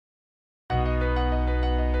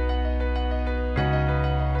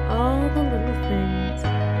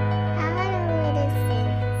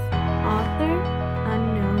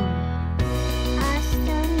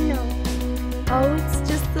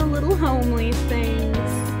homely things.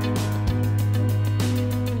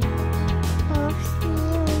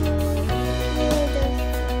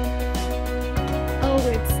 Oh,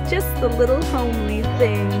 it's just the little homely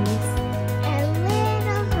things.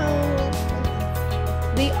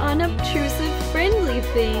 The unobtrusive, friendly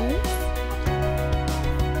things.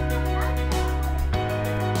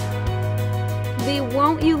 The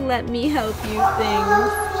won't you let me help you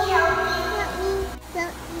things.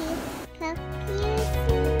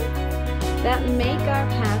 That make our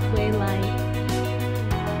pathway light.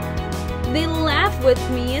 They laugh with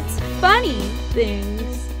me, it's funny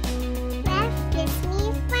things. Laugh with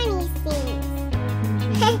me, funny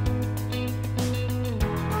things.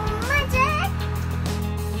 Mother!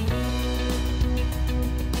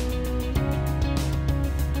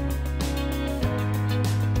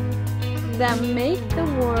 That make the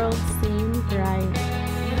world seem bright.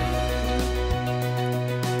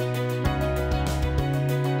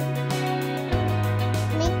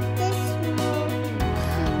 Make this world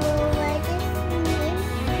seem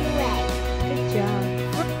bright. Good job.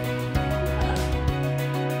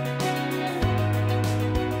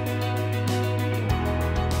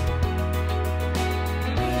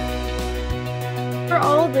 For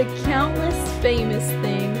all the countless famous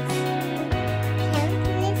things.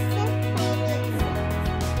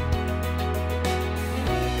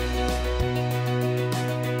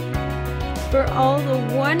 For all the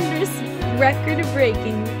wondrous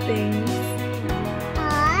record-breaking things.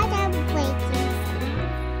 All the breaking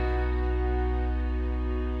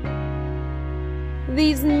things.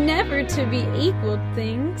 These never to be equaled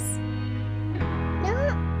things. No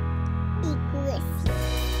equals.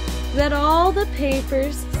 That all the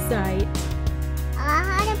papers cite.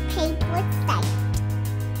 All the papers cite.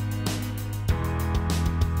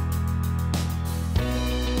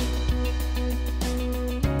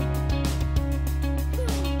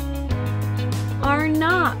 Are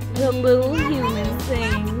not the little human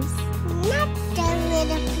things. Not the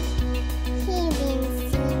little human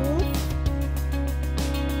things.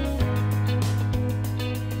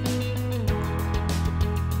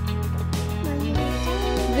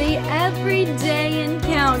 The everyday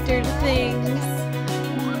encountered things.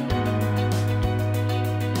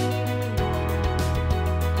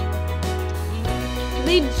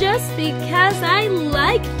 They just because I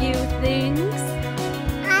like you things.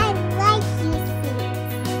 I like you things.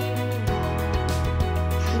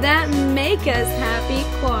 That make us happy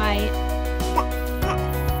quite.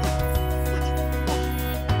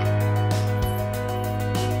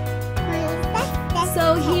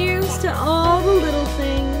 So here's to all the little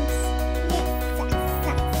things.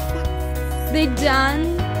 They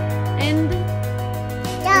done and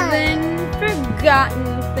then forgotten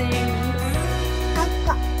things.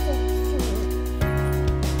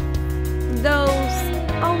 Those,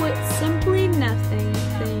 oh, it's simply nothing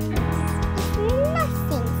things.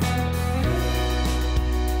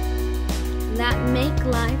 That make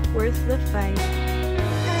life worth the fight.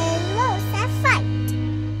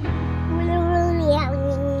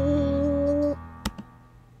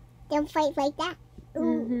 Don't fight like that.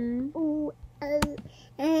 Ooh, ooh,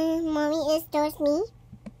 Mommy, is those me?